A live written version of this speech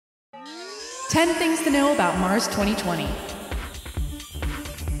10 things to know about Mars 2020. Hey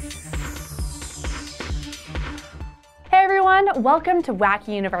everyone, welcome to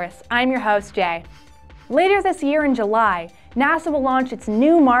Wacky Universe. I'm your host, Jay. Later this year in July, NASA will launch its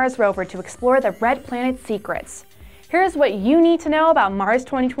new Mars rover to explore the red planet's secrets. Here's what you need to know about Mars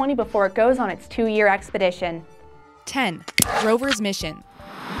 2020 before it goes on its 2-year expedition. 10. Rover's mission.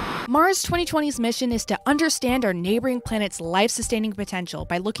 Mars 2020's mission is to understand our neighboring planet's life-sustaining potential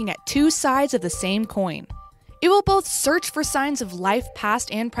by looking at two sides of the same coin. It will both search for signs of life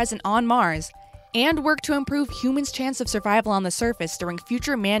past and present on Mars, and work to improve humans' chance of survival on the surface during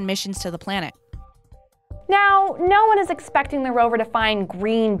future manned missions to the planet. Now, no one is expecting the rover to find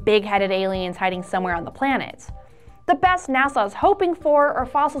green, big-headed aliens hiding somewhere on the planet. The best NASA is hoping for are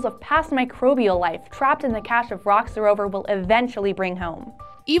fossils of past microbial life trapped in the cache of rocks the rover will eventually bring home.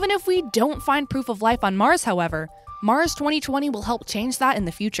 Even if we don't find proof of life on Mars, however, Mars 2020 will help change that in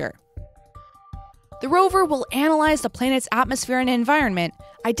the future. The rover will analyze the planet's atmosphere and environment,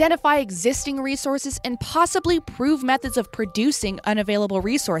 identify existing resources, and possibly prove methods of producing unavailable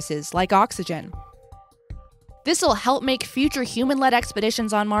resources, like oxygen. This will help make future human-led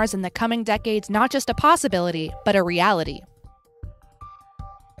expeditions on Mars in the coming decades not just a possibility, but a reality.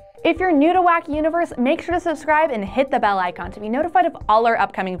 If you're new to Wacky Universe, make sure to subscribe and hit the bell icon to be notified of all our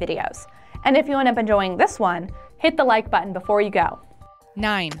upcoming videos. And if you end up enjoying this one, hit the like button before you go.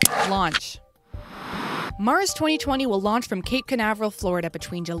 9. Launch. Mars 2020 will launch from Cape Canaveral, Florida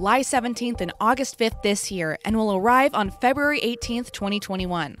between July 17th and August 5th this year and will arrive on February 18th,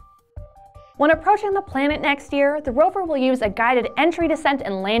 2021. When approaching the planet next year, the rover will use a guided entry, descent,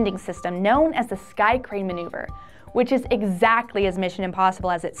 and landing system known as the Sky Crane Maneuver, which is exactly as Mission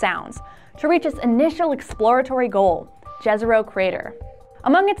Impossible as it sounds, to reach its initial exploratory goal, Desura Crater.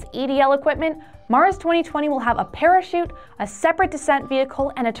 Among its EDL equipment, Mars 2020 will have a parachute, a separate descent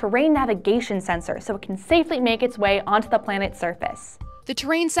vehicle, and a terrain navigation sensor so it can safely make its way onto the planet's surface. The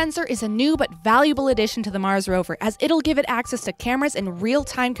terrain sensor is a new but valuable addition to the Mars rover, as it'll give it access to cameras and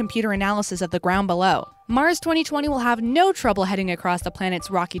real-time computer analysis of the ground below. Mars 2020 will have no trouble heading across the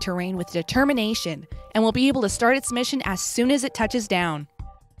planet's rocky terrain with determination, and will be able to start its mission as soon as it touches down.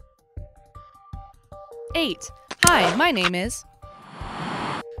 8. Hi, my name is...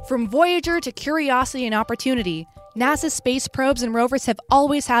 From Voyager to Curiosity and Opportunity, NASA's space probes and rovers have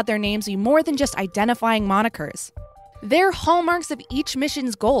always had their names be more than just identifying monikers. They're hallmarks of each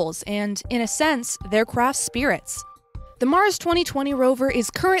mission's goals and, in a sense, their craft's spirits. The Mars 2020 rover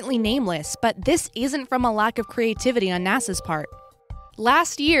is currently nameless, but this isn't from a lack of creativity on NASA's part.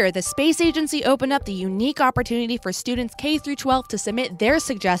 Last year, the space agency opened up the unique opportunity for students K-12 to submit their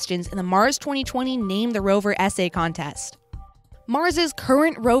suggestions in the Mars 2020 Name the Rover essay contest. Mars's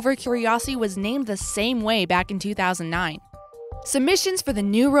current rover Curiosity was named the same way back in 2009. Submissions for the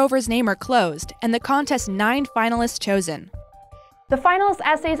new rover's name are closed, and the contest's 9 finalists chosen. The finalist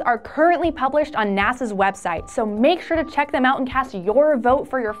essays are currently published on NASA's website, so make sure to check them out and cast your vote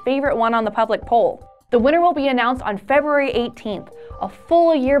for your favorite one on the public poll. The winner will be announced on February 18th, a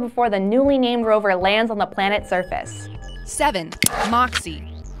full year before the newly named rover lands on the planet's surface. 7. Moxie.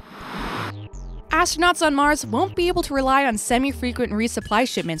 Astronauts on Mars won't be able to rely on semi-frequent resupply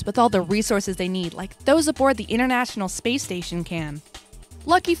shipments with all the resources they need, like those aboard the International Space Station can.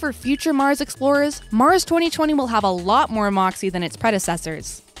 Lucky for future Mars explorers, Mars 2020 will have a lot more Moxie than its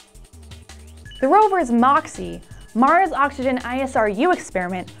predecessors. The rover's Moxie, Mars Oxygen ISRU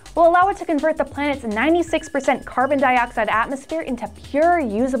experiment, will allow it to convert the planet's 96% carbon dioxide atmosphere into pure,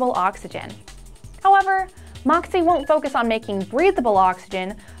 usable oxygen. However, Moxie won't focus on making breathable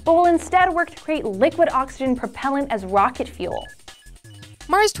oxygen, but will instead work to create liquid oxygen propellant as rocket fuel.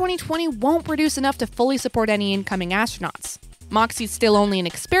 Mars 2020 won't produce enough to fully support any incoming astronauts. Moxie's still only an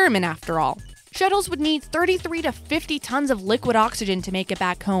experiment after all. Shuttles would need 33 to 50 tons of liquid oxygen to make it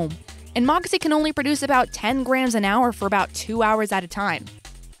back home, and Moxie can only produce about 10 grams an hour for about 2 hours at a time.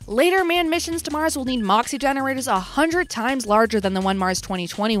 Later manned missions to Mars will need Moxie generators 100 times larger than the one Mars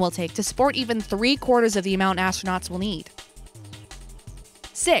 2020 will take to support even 3/4 of the amount astronauts will need.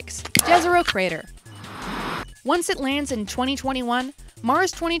 6. Desura Crater. Once it lands in 2021,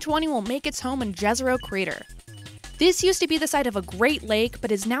 Mars 2020 will make its home in Desura Crater. This used to be the site of a Great Lake,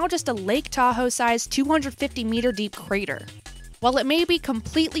 but is now just a Lake Tahoe-sized 250-meter deep crater. While it may be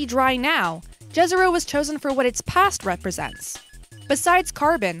completely dry now, Desura was chosen for what its past represents. Besides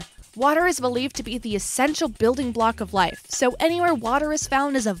carbon, water is believed to be the essential building block of life, so anywhere water is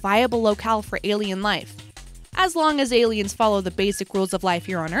found is a viable locale for alien life. As long as aliens follow the basic rules of life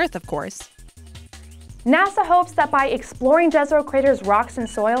here on Earth, of course. NASA hopes that by exploring Desura Crater's rocks and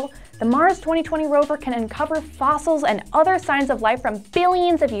soil, the Mars 2020 rover can uncover fossils and other signs of life from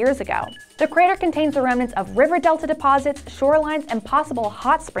billions of years ago. The crater contains the remnants of river delta deposits, shorelines, and possible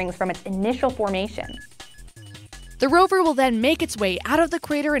hot springs from its initial formation. The rover will then make its way out of the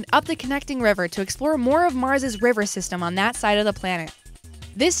crater and up the connecting river to explore more of Mars's river system on that side of the planet.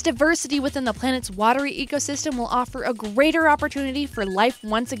 This diversity within the planet's watery ecosystem will offer a greater opportunity for life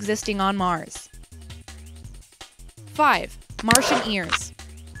once existing on Mars. 5. Martian ears.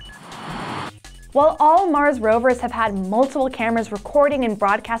 While all Mars rovers have had multiple cameras recording and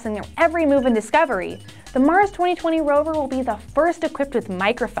broadcasting their every move and discovery, the Mars 2020 rover will be the first equipped with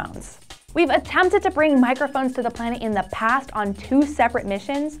microphones. We've attempted to bring microphones to the planet in the past on 2 separate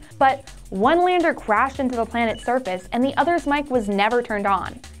missions, but one lander crashed into the planet's surface and the other's mic was never turned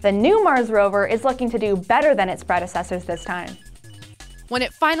on. The new Mars rover is looking to do better than its predecessors this time. When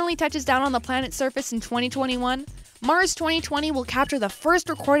it finally touches down on the planet's surface in 2021, Mars 2020 will capture the first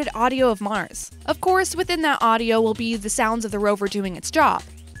recorded audio of Mars. Of course, within that audio will be the sounds of the rover doing its job.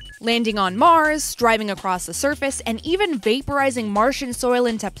 Landing on Mars, driving across the surface, and even vaporizing Martian soil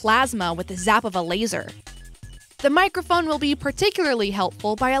into plasma with the zap of a laser. The microphone will be particularly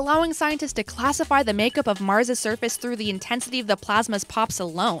helpful by allowing scientists to classify the makeup of Mars's surface through the intensity of the plasma's pops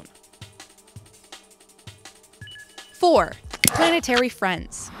alone. 4. Planetary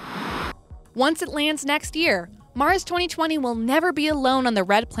Friends. Once it lands next year, Mars 2020 will never be alone on the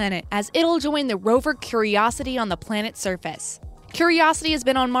red planet as it'll join the rover Curiosity on the planet's surface. Curiosity has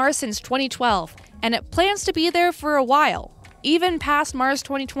been on Mars since 2012, and it plans to be there for a while, even past Mars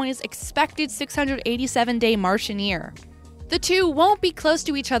 2020's expected 687-day Martian year. The two won't be close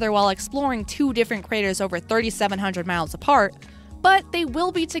to each other while exploring 2 different craters over 3,700 miles apart, but they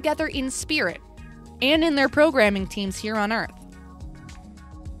will be together in spirit, and in their programming teams here on Earth.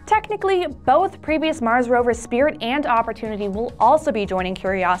 Technically, both previous Mars rovers Spirit and Opportunity will also be joining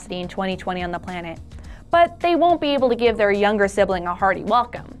Curiosity in 2020 on the planet, but they won't be able to give their younger sibling a hearty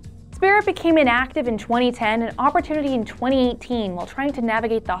welcome. Spirit became inactive in 2010 and Opportunity in 2018 while trying to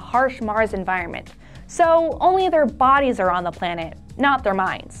navigate the harsh Mars environment, so only their bodies are on the planet, not their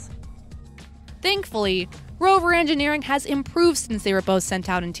minds. Thankfully, rover engineering has improved since they were both sent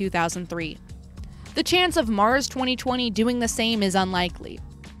out in 2003. The chance of Mars 2020 doing the same is unlikely.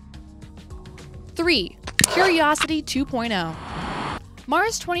 3. Curiosity 2.0.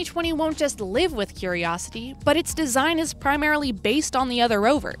 Mars 2020 won't just live with Curiosity, but its design is primarily based on the other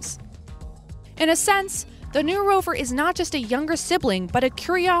rovers. In a sense, the new rover is not just a younger sibling, but a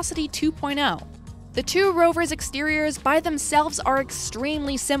Curiosity 2.0. The 2 rovers' exteriors by themselves are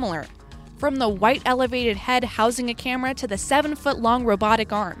extremely similar, from the white elevated head housing a camera to the 7-foot-long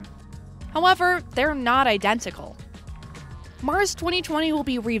robotic arm. However, they're not identical. Mars 2020 will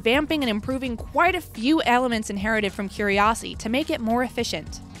be revamping and improving quite a few elements inherited from Curiosity to make it more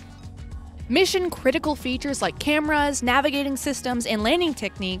efficient. Mission-critical features like cameras, navigating systems, and landing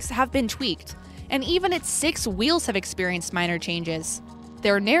techniques have been tweaked, and even its 6 wheels have experienced minor changes.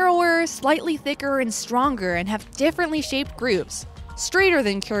 They're narrower, slightly thicker, and stronger, and have differently shaped grooves, straighter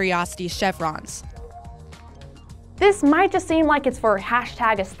than Curiosity's chevrons. This might just seem like it's for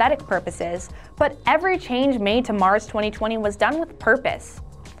hashtag aesthetic purposes, but every change made to Mars 2020 was done with purpose.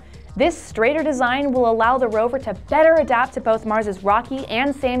 This straighter design will allow the rover to better adapt to both Mars's rocky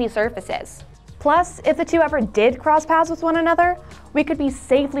and sandy surfaces. Plus, if the 2 ever did cross paths with one another, we could be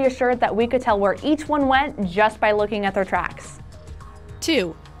safely assured that we could tell where each one went just by looking at their tracks.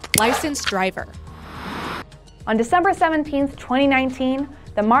 2. Licensed driver. On December 17, 2019,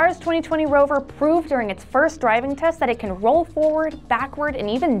 the Mars 2020 rover proved during its first driving test that it can roll forward, backward, and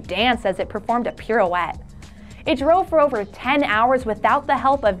even dance as it performed a pirouette. It drove for over 10 hours without the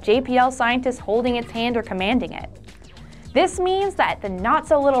help of JPL scientists holding its hand or commanding it. This means that the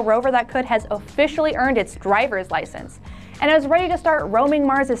not-so-little rover that could has officially earned its driver's license and is ready to start roaming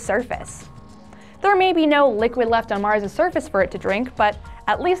Mars's surface. There may be no liquid left on Mars's surface for it to drink, but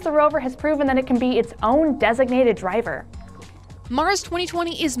at least the rover has proven that it can be its own designated driver. Mars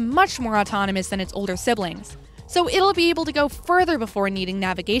 2020 is much more autonomous than its older siblings, so it'll be able to go further before needing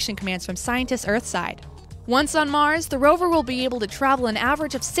navigation commands from scientists Earthside. Once on Mars, the rover will be able to travel an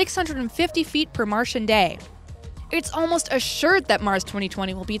average of 650 feet per Martian day. It's almost assured that Mars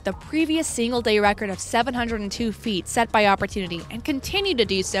 2020 will beat the previous single-day record of 702 feet set by Opportunity and continue to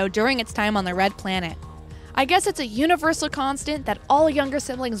do so during its time on the Red Planet. I guess it's a universal constant that all younger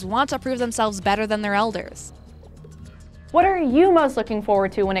siblings want to prove themselves better than their elders. What are you most looking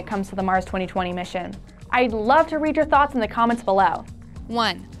forward to when it comes to the Mars 2020 mission? I'd love to read your thoughts in the comments below.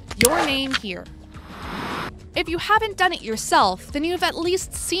 1. Your name here. If you haven't done it yourself, then you've at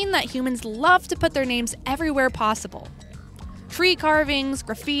least seen that humans love to put their names everywhere possible. Tree carvings,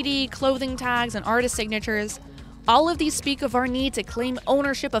 graffiti, clothing tags, and artist signatures. All of these speak of our need to claim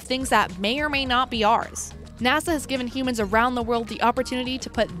ownership of things that may or may not be ours. NASA has given humans around the world the opportunity to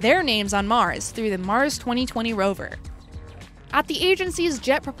put their names on Mars through the Mars 2020 rover. At the agency's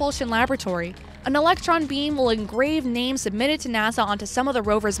Jet Propulsion Laboratory, an electron beam will engrave names submitted to NASA onto some of the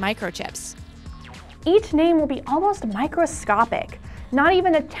rover's microchips. Each name will be almost microscopic, not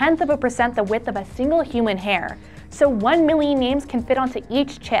even 0.1% the width of a single human hair, so 1 million names can fit onto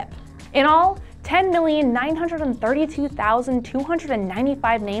each chip. In all,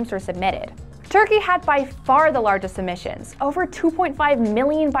 10,932,295 names were submitted. Turkey had by far the largest submissions, over 2.5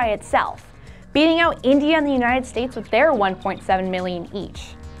 million by itself, beating out India and the United States with their 1.7 million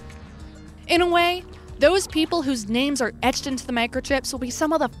each. In a way, those people whose names are etched into the microchips will be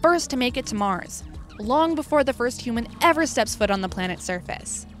some of the first to make it to Mars, long before the first human ever steps foot on the planet's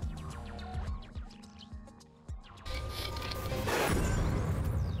surface.